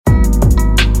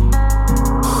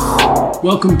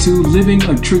Welcome to Living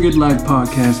a Triggered Life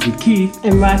podcast with Keith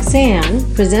and Roxanne,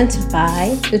 presented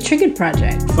by The Triggered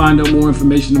Project. Find out more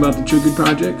information about The Triggered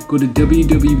Project, go to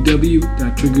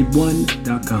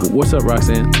www.triggered1.com. What's up,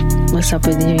 Roxanne? What's up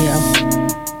with you,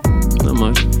 yo? Not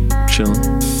much. Chilling.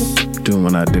 Doing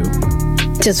what I do.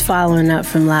 Just following up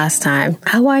from last time.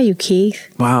 How are you, Keith?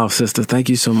 Wow, sister. Thank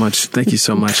you so much. Thank you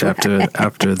so much. After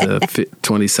the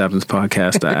 27th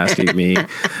podcast, asking me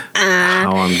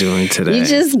how I'm doing today. You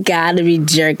just gotta be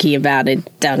jerky about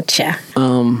it, don't you?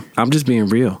 I'm just being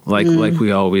real, like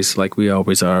we always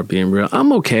are being real.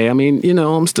 I'm okay. I mean,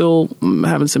 I'm still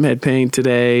having some head pain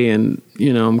today, and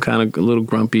I'm kind of a little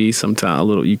grumpy sometimes, a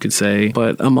little, you could say,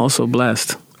 but I'm also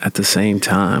blessed at the same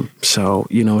time. So,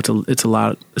 it's a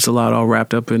lot all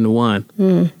wrapped up into one.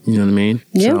 You know what I mean?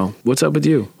 Yeah. So, what's up with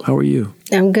you? How are you?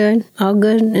 I'm good. All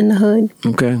good in the hood.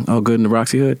 Okay. All good in the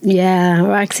Roxy hood? Yeah,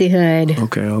 Roxy hood.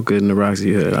 Okay. All good in the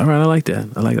Roxy hood. All right. I like that.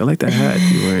 I like that hat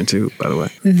you're wearing too, by the way.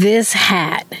 This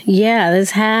hat. Yeah,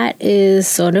 this hat is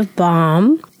sort of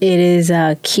bomb. It is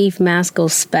a Keith Maskell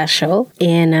special.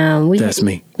 And That's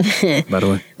me, by the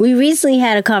way. We recently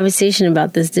had a conversation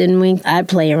about this, didn't we? I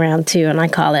play around too, and I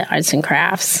call it arts and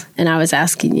crafts. And I was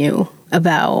asking you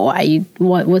about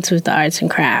what's with the arts and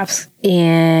crafts.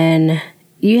 And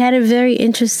you had a very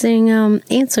interesting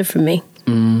answer for me.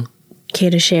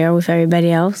 Care to share with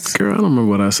everybody else? Girl, I don't remember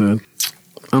what I said.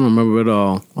 I don't remember at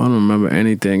all. I don't remember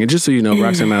anything. And just so you know,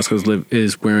 Roxanne Maskell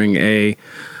is wearing The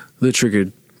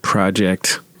Triggered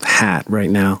Project hat right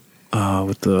now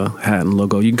with the hat and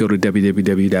logo. You can go to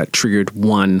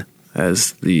www.triggered1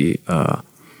 as the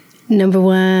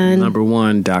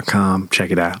number1.com.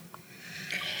 Check it out.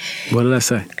 What did I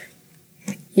say?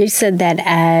 You said that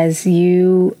as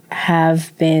you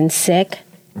have been sick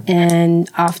and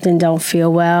often don't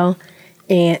feel well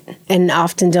and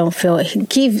often don't feel...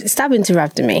 Keith, stop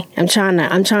interrupting me. I'm trying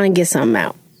to get something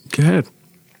out. Go ahead.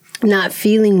 Not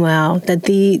feeling well,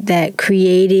 that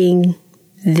creating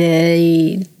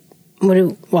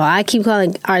I keep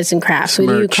calling arts and crafts. What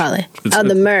do you call it?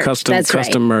 The merch. That's right.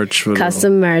 Custom merch.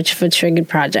 Custom merch for Triggered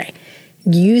Project.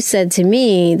 You said to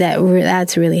me that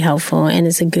that's really helpful and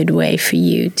it's a good way for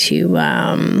you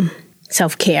to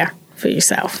self-care for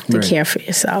yourself, to care for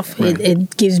yourself. Right.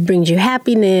 It brings you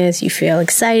happiness. You feel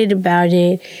excited about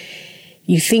it.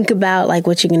 You think about like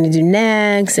what you're going to do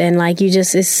next, and like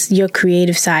it's your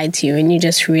creative side to you, and you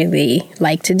just really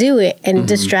like to do it, and it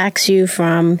distracts you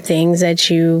from things that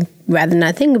you rather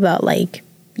not think about, like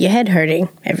your head hurting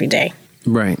every day.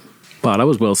 Right. Wow, that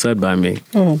was well said by me.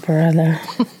 Oh, brother.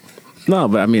 No,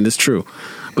 but I mean, it's true.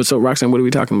 But so, Roxanne, what are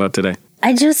we talking about today?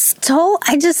 I just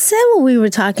said what we were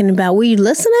talking about. Were you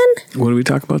listening? What are we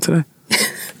talking about today?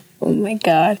 Oh, my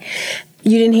God.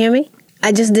 You didn't hear me?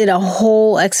 I just did a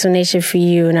whole explanation for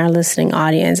you and our listening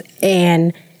audience.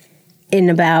 And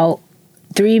in about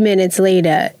 3 minutes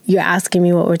later, you're asking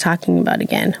me what we're talking about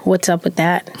again. What's up with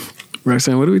that?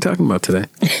 Roxanne, what are we talking about today?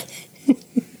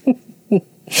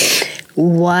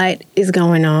 What is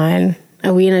going on?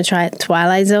 Are we in a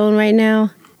Twilight Zone right now?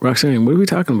 Roxanne, what are we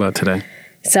talking about today?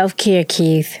 Self-care,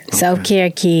 Keith. Okay. Self-care,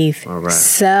 Keith. All right.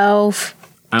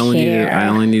 Self-care. I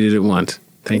only needed it once.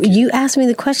 Thank you. You asked me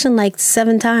the question like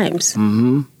 7 times.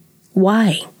 Mm-hmm.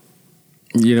 Why?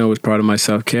 It's part of my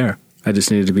self-care. I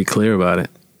just needed to be clear about it.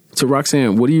 So,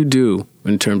 Roxanne, what do you do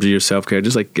in terms of your self-care?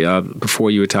 Just like before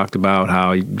you had talked about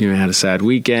how you had a sad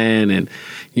weekend and,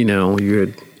 you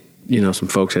had... some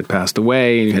folks had passed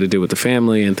away and you had to deal with the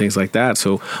family and things like that.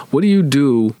 So what do you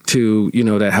do to,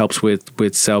 that helps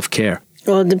with self-care?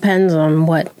 Well, it depends on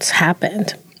what's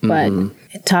happened. But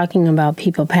talking about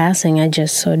people passing, I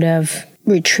just sort of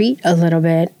retreat a little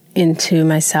bit into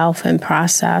myself and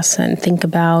process and think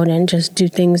about and just do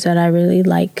things that I really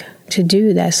like to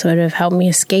do that sort of help me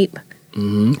escape.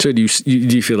 Mm-hmm. So do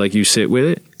you feel like you sit with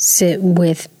it? Sit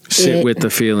with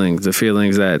the feelings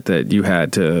that you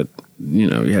had to... you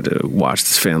had to watch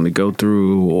this family go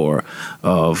through, or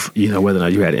of, whether or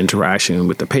not you had interaction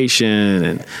with the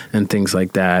patient and things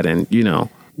like that. And,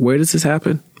 where does this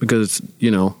happen? Because,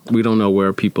 we don't know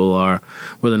where people are,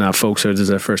 whether or not folks are, this is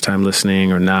their first time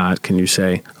listening or not. Can you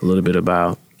say a little bit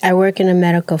about? I work in a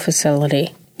medical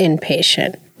facility,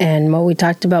 inpatient. And what we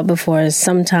talked about before is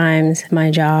sometimes my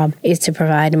job is to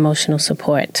provide emotional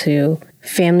support to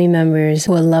family members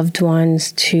or loved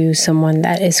ones to someone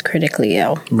that is critically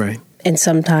ill. Right. And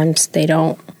sometimes they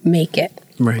don't make it.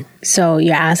 Right. So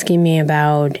you're asking me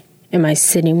about, am I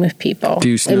sitting with people?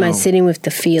 Am I sitting with the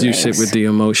feelings? Do you sit with the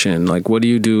emotion? Like, what do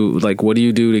you do? Like, what do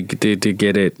you do to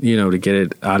get it, to get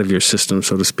it out of your system,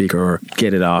 so to speak, or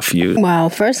get it off you? Well,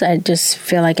 first, I just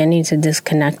feel like I need to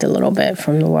disconnect a little bit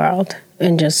from the world.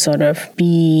 and just sort of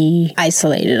be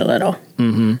isolated a little.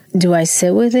 Do I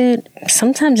sit with it?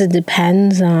 Sometimes it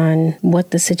depends on what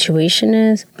the situation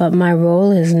is, but my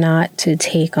role is not to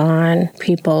take on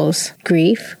people's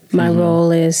grief. My role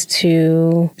is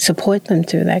to support them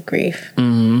through that grief.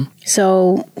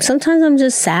 So sometimes I'm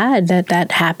just sad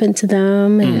that happened to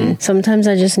them, and sometimes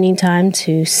I just need time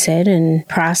to sit and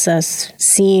process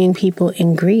seeing people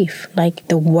in grief, like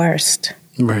the worst.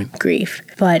 Grief.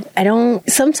 But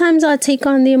sometimes I'll take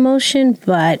on the emotion,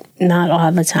 but not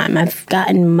all the time. I've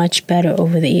gotten much better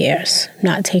over the years,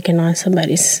 not taking on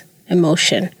somebody's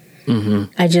emotion.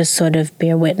 I just sort of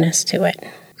bear witness to it.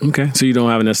 Okay. So you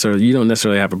don't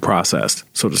necessarily have a process,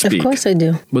 so to speak. Of course I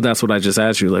do. But that's what I just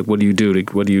asked you. Like, what do you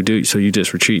do? So you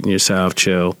just retreat in yourself,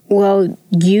 chill. Well,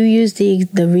 you used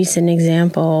the recent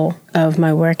example of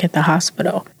my work at the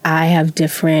hospital. I have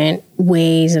different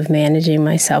ways of managing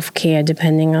my self-care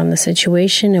depending on the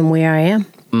situation and where I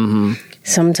am.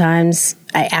 Sometimes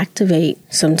I activate.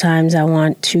 Sometimes I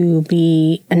want to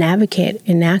be an advocate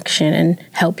in action and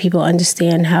help people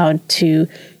understand how to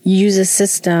use a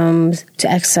system to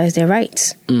exercise their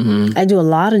rights. I do a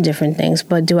lot of different things,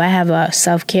 but do I have a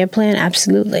self-care plan?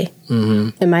 Absolutely.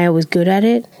 Am I always good at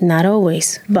it? Not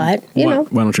always, but you know.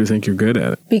 Why don't you think you're good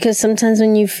at it? Because sometimes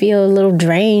when you feel a little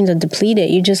drained or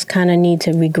depleted, you just kind of need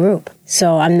to regroup.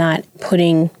 So I'm not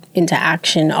putting into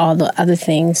action all the other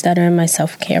things that are in my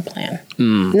self-care plan.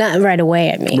 Not right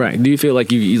away, I mean. Right. Do you feel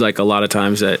like you like a lot of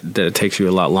times that it takes you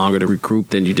a lot longer to regroup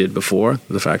than you did before?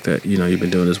 The fact that, you've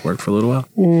been doing this work for a little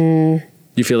while?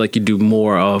 You feel like you do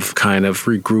more of kind of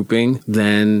regrouping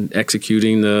than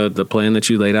executing the plan that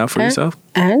you laid out for yourself?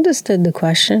 I understood the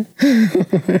question.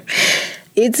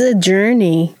 It's a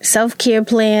journey. Self-care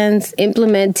plans,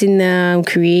 implementing them,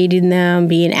 creating them,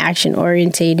 being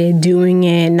action-orientated, doing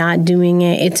it, not doing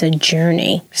it, it's a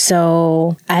journey.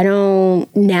 So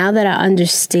now that I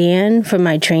understand from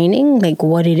my training, like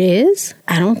what it is,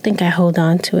 I don't think I hold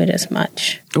on to it as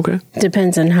much. Okay.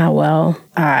 Depends on how well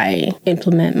I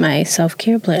implement my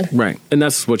self-care plan. Right. And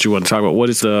that's what you want to talk about. What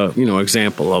is the,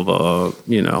 example of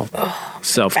a,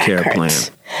 self-care plan?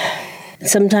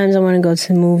 Sometimes I want to go to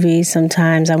the movies.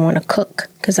 Sometimes I want to cook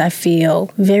because I feel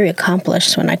very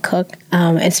accomplished when I cook,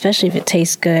 especially if it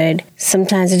tastes good.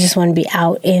 Sometimes I just want to be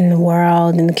out in the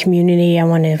world, in the community. I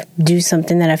want to do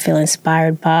something that I feel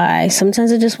inspired by.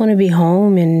 Sometimes I just want to be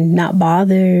home and not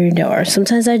bothered, or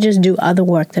sometimes I just do other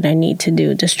work that I need to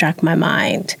do, distract my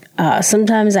mind.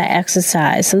 Sometimes I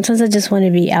exercise. Sometimes I just want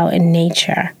to be out in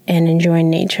nature and enjoy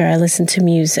nature. I listen to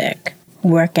music,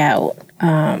 work out,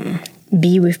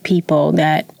 be with people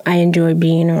that I enjoy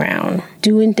being around,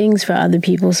 doing things for other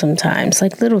people sometimes,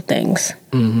 like little things,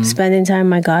 spending time with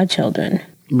my godchildren,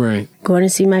 right, going to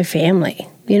see my family.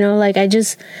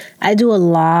 I do a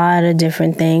lot of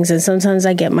different things, and sometimes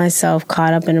I get myself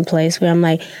caught up in a place where I'm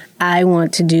like, I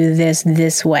want to do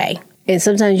this way. And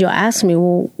sometimes you'll ask me,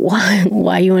 well,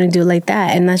 why you want to do it like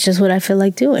that? And that's just what I feel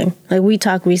like doing. Like we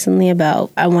talked recently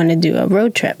about, I want to do a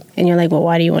road trip. And you're like, well,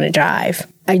 why do you want to drive?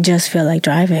 I just feel like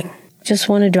driving. Just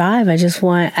want to drive.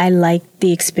 I like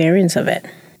the experience of it.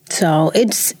 So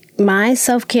it's my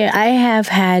self-care. I have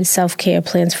had self-care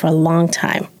plans for a long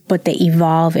time, but they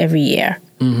evolve every year.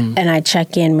 And I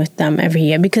check in with them every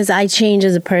year because I change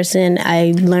as a person.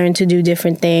 I learn to do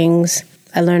different things.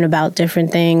 I learn about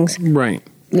different things. Right.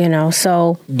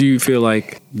 So. Do you feel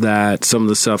like that some of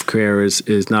the self-care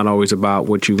is not always about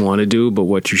what you want to do, but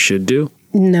what you should do?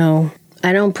 No,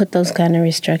 I don't put those kind of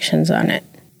restrictions on it.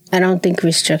 I don't think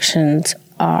restrictions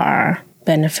are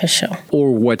beneficial.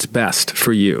 Or what's best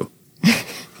for you.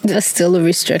 That's still a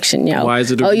restriction, yo. Why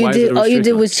is it? All you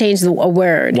did was change a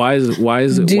word. Why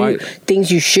is it?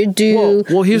 Things you should do.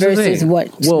 Well, here's versus the thing.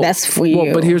 What's best for you.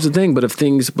 Well, but here's the thing. If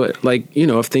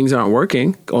things aren't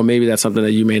working, or maybe that's something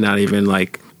that you may not even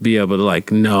be able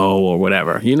to know or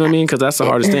whatever. You know what I mean? Because that's the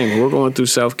hardest thing. We're going through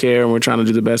self-care and we're trying to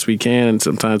do the best we can. And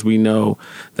sometimes we know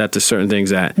that there's certain things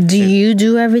that. Do you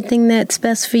do everything that's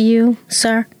best for you,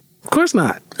 sir? Of course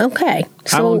not. Okay.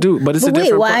 I don't do, but it's a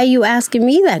different... why are you asking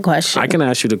me that question? I can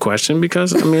ask you the question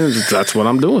because, that's what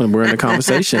I'm doing. We're in a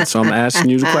conversation, so I'm asking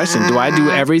you the question. Do I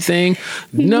do everything?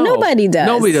 No. Nobody does.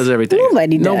 Nobody does everything.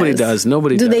 Nobody does.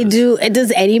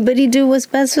 Does anybody do what's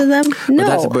best for them?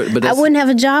 No. But I wouldn't have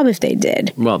a job if they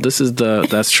did. Well,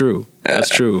 that's true. That's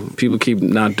true. People keep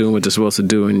not doing what they're supposed to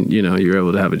do, and, you're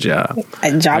able to have a job.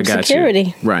 Job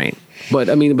security. Right. But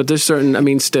there's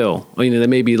certain, still, there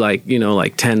may be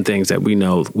 10 things that we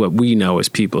know, what we know as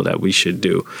people that we should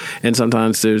do. And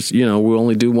sometimes there's, we'll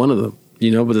only do one of them.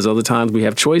 but there's other times we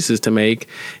have choices to make,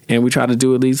 and we try to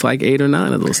do at least like 8 or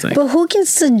 9 of those things. But who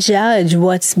gets to judge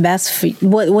what's best for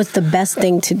what's the best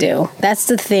thing to do? That's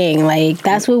the thing. Like,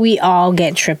 that's where we all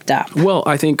get tripped up. Well,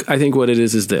 I think what it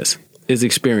is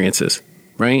experiences,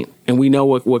 right? And we know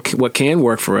what can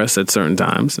work for us at certain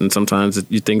times, and sometimes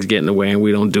things get in the way and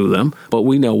we don't do them. But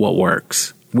we know what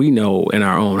works. We know in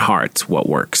our own hearts what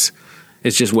works.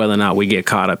 It's just whether or not we get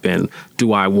caught up in,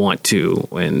 do I want to,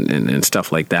 and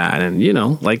stuff like that. And,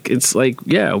 it's like,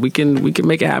 yeah, we can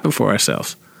make it happen for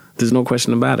ourselves. There's no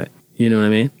question about it. You know what I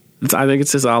mean? I think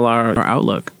it's just all our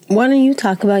outlook. Why don't you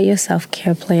talk about your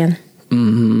self-care plan?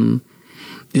 Mm-hmm.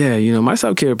 Yeah, my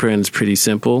self-care plan is pretty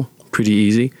simple, pretty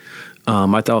easy.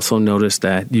 I also noticed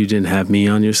that you didn't have me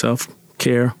on your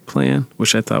self-care plan,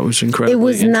 which I thought was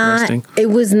incredibly interesting. It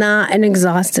was not an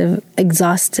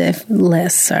exhaustive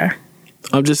list, sir.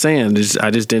 I'm just saying,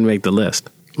 I just didn't make the list.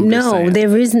 No,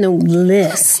 there is no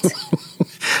list.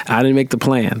 I didn't make the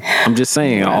plan. I'm just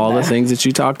saying, all the things that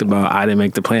you talked about, I didn't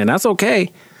make the plan. That's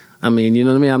okay. I mean, you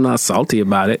know what I mean? I'm not salty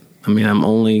about it. I mean, I'm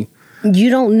only... You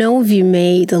don't know if you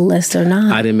made the list or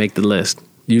not. I didn't make the list.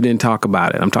 You didn't talk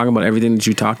about it. I'm talking about everything that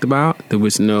you talked about. There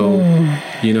was no,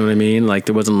 you know what I mean? Like,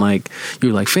 there wasn't like, you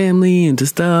were like family and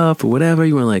stuff or whatever.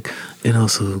 You were like, and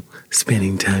also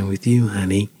spending time with you,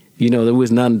 honey. There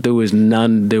was none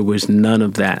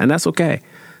of that. And that's okay.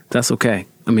 That's okay.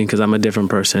 I mean, because I'm a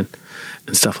different person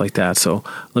and stuff like that. So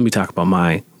let me talk about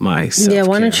my self-care. Yeah,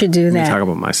 why don't you do that? Let me talk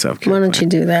about my self-care. Why don't you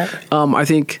do that? I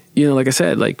think, like I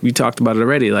said, like we talked about it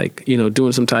already, like,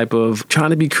 doing some type of trying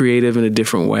to be creative in a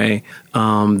different way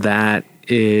that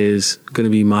is going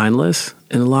to be mindless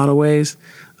in a lot of ways.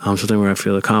 Something where I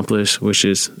feel accomplished, which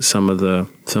is some of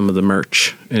the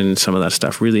merch and some of that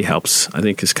stuff really helps. I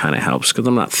think it kind of helps because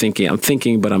I'm not thinking. I'm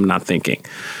thinking, but I'm not thinking.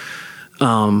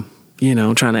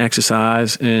 Trying to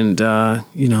exercise and,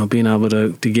 being able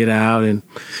to get out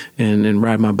and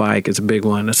ride my bike is a big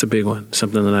one. That's a big one.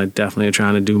 Something that I definitely are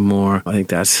trying to do more. I think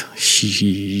that's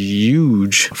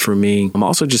huge for me. I'm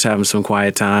also just having some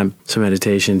quiet time, some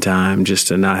meditation time, just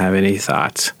to not have any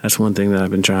thoughts. That's one thing that I've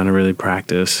been trying to really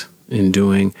practice in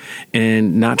doing,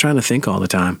 and not trying to think all the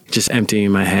time, just emptying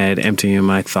my head, emptying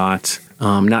my thoughts,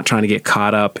 not trying to get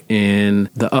caught up in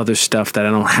the other stuff that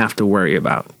I don't have to worry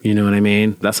about. You know what I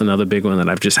mean? That's another big one that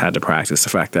I've just had to practice.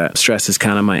 The fact that stress is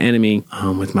kind of my enemy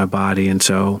with my body. And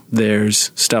so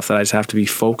there's stuff that I just have to be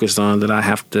focused on that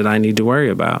I need to worry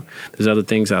about. There's other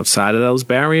things outside of those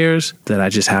barriers that I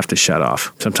just have to shut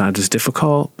off. Sometimes it's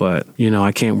difficult, but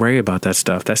I can't worry about that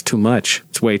stuff. That's too much.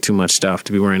 It's way too much stuff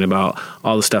to be worrying about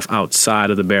all the stuff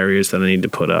outside of the barriers that I need to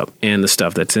put up, and the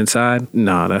stuff that's inside.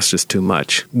 No, that's just too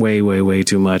much. Way, way, way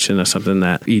too much. And that's something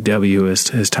that EW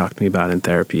has talked to me about in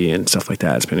therapy and stuff like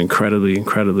that. It's been incredibly,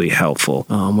 incredibly helpful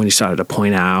when he started to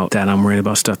point out that I'm worried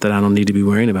about stuff that I don't need to be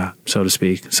worrying about, so to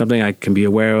speak. Something I can be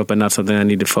aware of, but not something I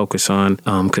need to focus on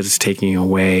because it's taking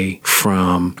away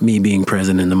from me being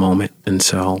present in the moment. And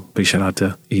so big shout out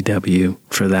to EW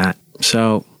for that.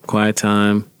 So quiet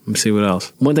time. Let me see what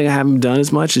else. One thing I haven't done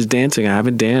as much is dancing. I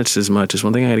haven't danced as much. It's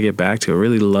one thing I got to get back to. I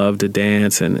really love to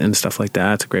dance and stuff like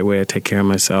that. It's a great way to take care of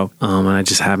myself. And I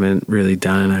just haven't really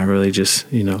done it. I really just,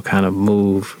 kind of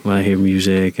move when I hear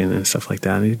music and stuff like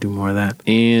that. I need to do more of that.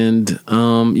 And,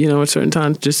 at certain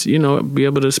times, just, be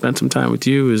able to spend some time with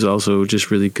you is also just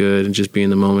really good, and just be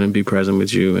in the moment and be present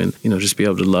with you and, just be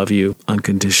able to love you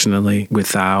unconditionally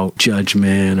without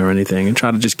judgment or anything, and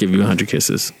try to just give you 100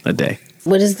 kisses a day.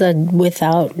 What is the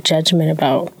without judgment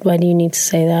about? Why do you need to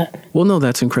say that? Well, no,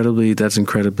 that's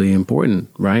incredibly important,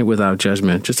 right? Without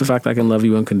judgment. Just the fact that I can love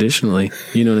you unconditionally.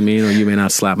 You know what I mean? Or you may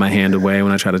not slap my hand away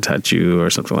when I try to touch you or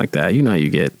something like that. You know how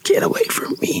you get away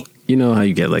from me. You know how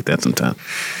you get like that sometimes.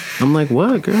 I'm like,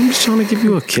 what, girl? I'm just trying to give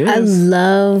you a kiss. I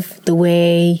love the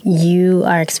way you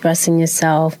are expressing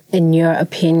yourself and your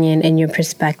opinion and your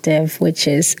perspective, which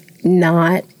is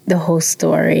not the whole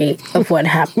story of what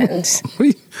happens.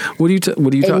 What are you talking?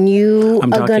 And you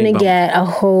are going to get a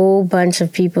whole bunch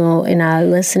of people in our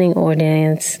listening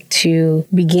audience to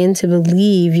begin to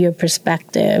believe your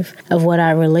perspective of what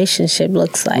our relationship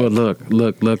looks like. Well,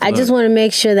 look. I just want to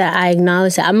make sure that I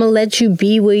acknowledge that. I'm going to let you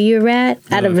be where you're at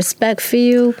out of respect for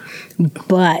you.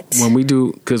 But when we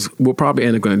do, because we'll probably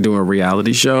end up going to do a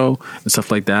reality show and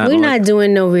stuff like that. We're not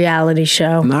doing no reality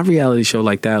show. Not reality show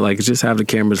like that. Like, just have the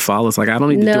cameras follow us. Like, I don't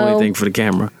need to do anything for the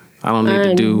camera. I don't need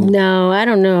to do. No, I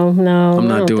don't know. No, I'm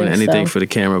not doing anything for the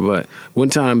camera, but one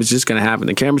time it's just going to happen.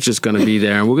 The camera's just going to be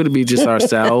there, and we're going to be just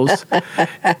ourselves,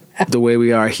 the way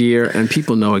we are here, and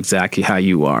people know exactly how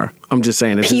you are. I'm just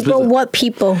saying. People, what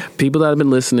people? People that have been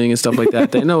listening and stuff like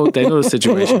that. They know the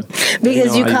situation.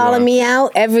 Because you calling me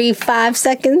out every 5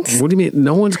 seconds? What do you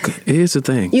mean? Here's the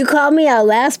thing. You called me out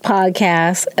last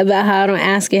podcast about how I don't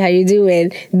ask you how you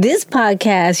doing. This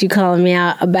podcast, you calling me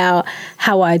out about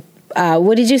how I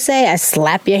what did you say? I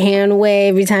slap your hand away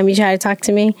every time you try to talk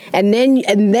to me, and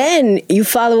then you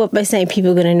follow up by saying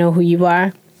people are gonna know who you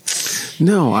are.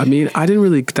 No, I mean I didn't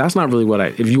really. That's not really what I.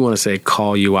 If you want to say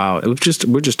call you out, we're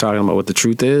just talking about what the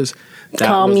truth is.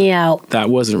 Call me out. That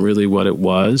wasn't really what it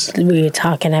was. We were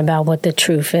talking about what the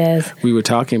truth is. We were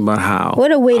talking about how.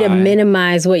 What a way to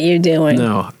minimize what you're doing.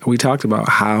 No, we talked about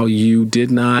how you did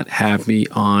not have me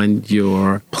on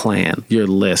your plan, your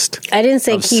list. I didn't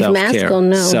say Keith Maskell,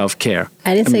 no. Self-care.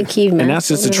 I didn't say Keith Maskell. And that's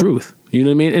just the truth. You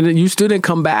know what I mean? And you still didn't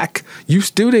come back. You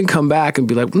still didn't come back and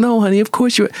be like, no, honey, of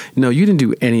course you... No, you didn't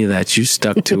do any of that. You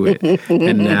stuck to it.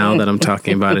 And now that I'm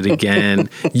talking about it again,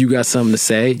 you got something to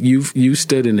say. You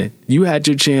stood in it. You had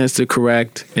your chance to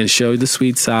correct and show the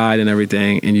sweet side and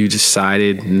everything, and you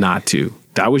decided not to.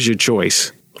 That was your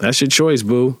choice. That's your choice,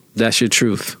 boo. That's your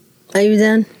truth. Are you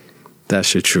done?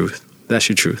 That's your truth. That's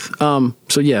your truth.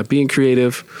 So yeah, being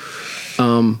creative,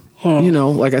 you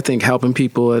know, like I think helping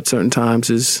people at certain times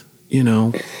is... You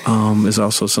know, is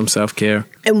also some self-care.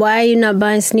 And why are you not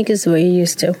buying sneakers the way you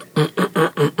used to?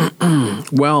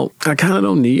 Well, I kind of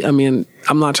don't need. I mean,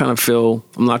 I'm not trying to feel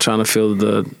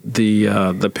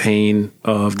the pain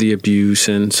of the abuse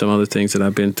and some other things that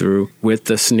I've been through with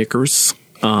the Snickers.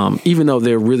 Even though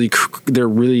they're really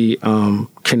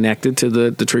connected to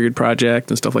the Triggered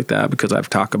Project and stuff like that, because I've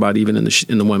talked about even in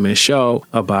the 1 minute show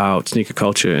about sneaker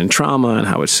culture and trauma and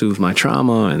how it soothed my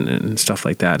trauma and stuff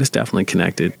like that. It's definitely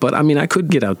connected. But I mean, I could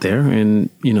get out there and,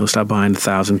 you know, start buying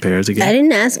 1,000 pairs again. I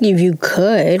didn't ask you if you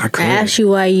could. I asked you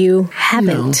why you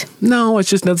haven't. No, it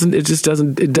just doesn't.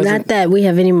 Not that we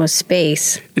have any more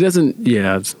space. It doesn't.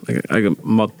 Yeah, I can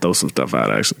throw some stuff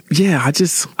out actually. Yeah, I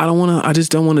just don't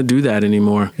want to do that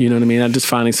anymore. You know what I mean? I'm just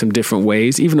finding some different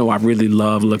ways, even though I really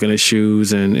love looking at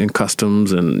shoes and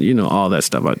customs and, you know, all that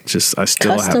stuff. I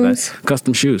still Customs? have that.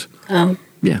 Custom shoes. Oh.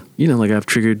 Yeah. You know, like I have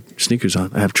Triggered sneakers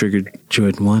on. I have Triggered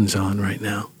Jordan 1s on right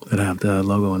now that I have the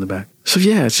logo on the back. So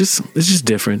yeah, it's just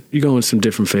different. You go in some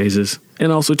different phases.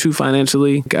 And also too,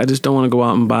 financially, I just don't want to go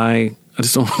out and buy... I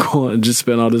just don't want to go out and just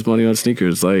spend all this money on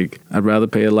sneakers. Like, I'd rather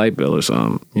pay a light bill or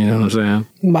something. You know what I'm saying?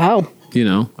 Wow. You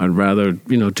know, I'd rather,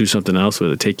 you know, do something else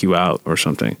with it, take you out or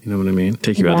something. You know what I mean?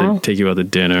 Take you out to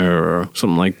dinner or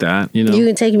something like that, you know? You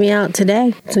can take me out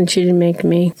today since you didn't make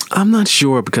me. I'm not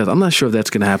sure if that's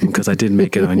going to happen because I didn't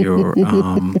make it on your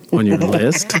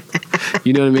list.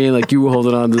 You know what I mean? Like you were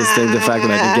holding on to this thing, the fact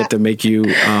that I didn't get to make you,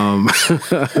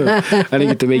 I didn't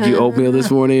get to make you oatmeal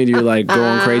this morning and you're like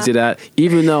going crazy that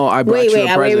even though I brought you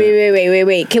a present.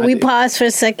 Wait. Can we pause for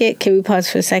a second?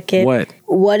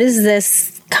 What is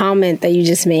this comment that you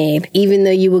just made? Even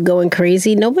though you were going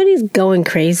crazy, nobody's going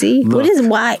crazy. Look,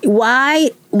 why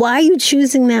are you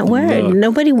choosing that word? Look,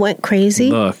 nobody went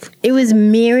crazy. Look, it was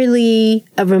merely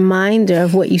a reminder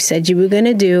of what you said you were going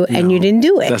to do, and you didn't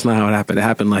do it. That's not how it happened. It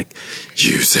happened like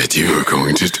you said you were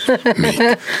going to make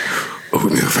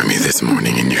oatmeal for me this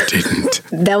morning and you didn't.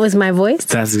 That was my voice?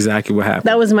 That's exactly what happened.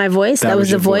 That was my voice? That was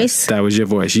the voice? That was your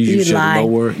voice. You used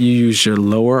your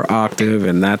lower octave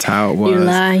and that's how it was. You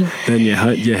lie. Then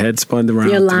your head spun around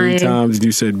three times and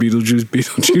you said Beetlejuice.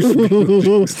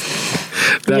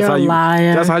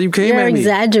 That's how you came at me. You're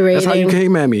exaggerating. That's how you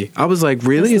came at me. I was like,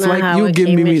 really? That's it's like you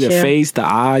giving me the face, the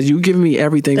eyes. You giving me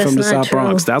everything from the South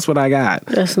Bronx. That's what I got.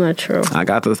 That's not true. I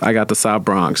got the South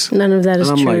Bronx. None of that is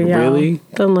true, like, y'all. Really?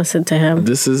 Don't listen to him.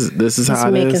 This is how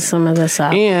it is. Making some of this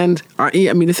up. And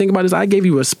I mean, the thing about it is, I gave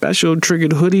you a special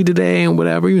Triggered hoodie today and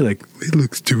whatever. You're like, it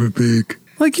looks too big.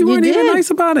 Like you weren't even nice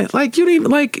about it. Like you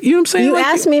didn't like. You know what I'm saying? You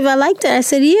asked me if I liked it. I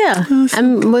said, yeah.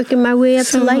 I'm working my way up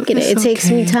to liking it. It takes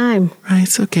me time. Right?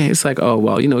 It's okay. It's like, oh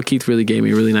well, you know, Keith really gave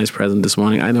me a really nice present this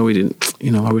morning. I know we didn't.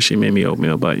 You know, I wish he made me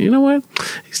oatmeal, but you know what?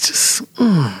 He's just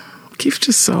Keith's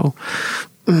just so.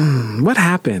 What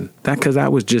happened? Because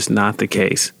that was just not the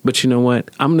case. But you know what?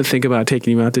 I'm going to think about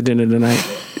taking you out to dinner tonight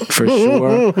for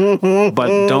sure.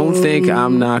 But don't think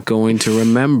I'm not going to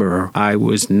remember I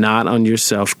was not on your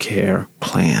self-care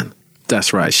plan.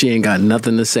 That's right. She ain't got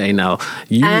nothing to say now.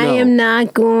 I am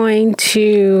not going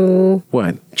to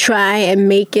try and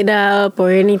make it up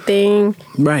or anything.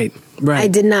 Right. I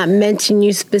did not mention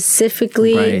you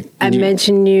specifically. I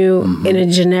mentioned you in a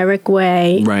generic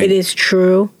way. Right. It is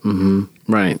true. Mm-hmm.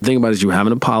 Right. The thing about it is you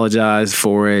haven't apologized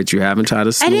for it. You haven't tried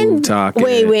to smooth talk.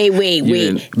 Wait.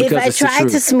 If I tried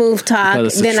to smooth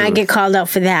talk, then I get called out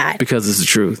for that. Because it's the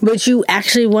truth. But you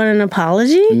actually want an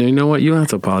apology? And you know what? You don't have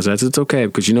to apologize. It's okay.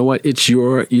 Because you know what?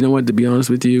 You know what? To be honest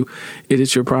with you, it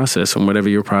is your process. And whatever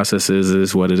your process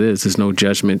is what it is. There's no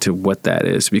judgment to what that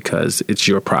is because it's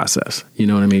your process. You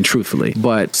know what I mean? Truthfully.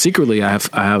 But secretly,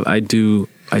 I do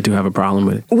have a problem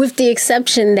with it. With the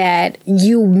exception that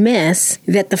you miss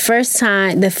that the first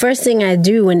thing I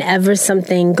do whenever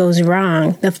something goes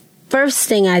wrong, the very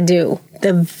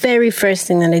first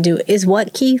thing that I do is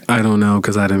what, Keith? I don't know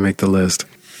because I didn't make the list.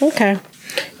 Okay.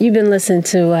 You've been listening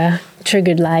to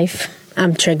Triggered Life.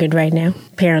 I'm triggered right now.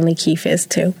 Apparently Keith is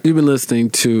too. You've been listening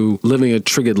to Living a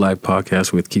Triggered Life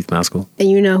podcast with Keith Maskell. And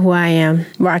you know who I am,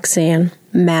 Roxanne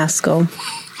Maskell.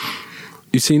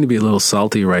 You seem to be a little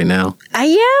salty right now.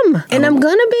 I am, and I'm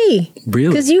gonna be. Really?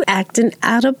 Because you acting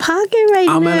out of pocket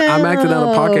now. I'm acting out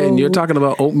of pocket, and you're talking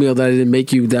about oatmeal that I didn't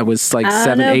make you that was like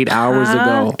 7-8 hours ago.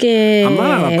 I'm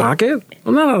not out of pocket.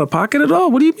 I'm not out of pocket at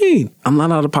all. What do you mean? I'm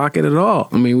not out of pocket at all.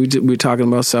 I mean, we're talking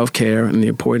about self-care and the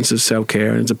importance of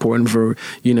self-care, and it's important for,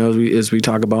 as we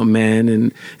talk about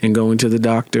men and going to the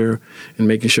doctor and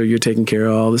making sure you're taking care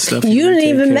of all the stuff. You didn't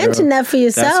even mention that for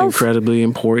yourself. That's incredibly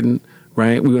important.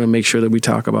 Right, we're gonna make sure that we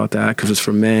talk about that because it's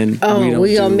for men.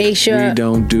 We're gonna make sure we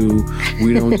don't do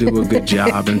a good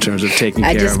job in terms of taking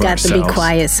care of ourselves. I just got the be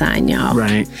quiet sign, y'all.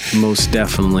 Right, most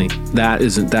definitely. That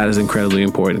is incredibly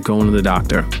important. Going to the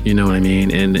doctor, you know what I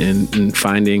mean, and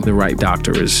finding the right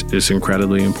doctor is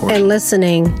incredibly important. And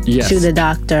listening to the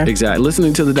doctor. Exactly,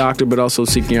 listening to the doctor, but also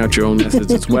seeking out your own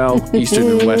methods as well. Eastern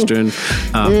and Western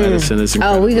medicine is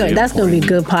incredibly important. That's gonna be a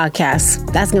good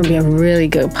podcast. That's gonna be a really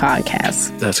good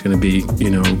podcast. That's gonna be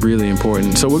really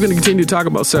important. So we're going to continue to talk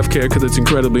about self-care because it's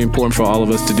incredibly important for all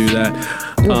of us to do that.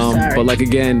 But like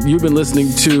again, you've been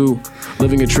listening to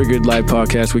Living a Triggered Life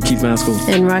podcast with Keith Maskell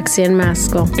and Roxanne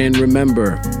Maskell. And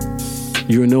remember,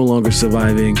 you are no longer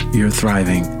surviving, you're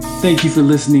thriving. Thank you for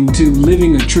listening to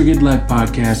Living a Triggered Life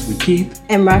podcast with Keith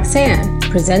and Roxanne,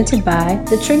 presented by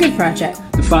The Triggered Project.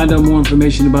 To find out more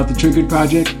information about The Triggered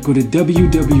Project, go to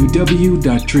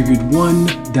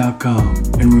www.triggered1.com.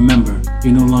 And remember,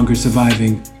 you're no longer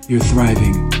surviving, you're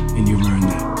thriving, and you learn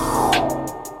that.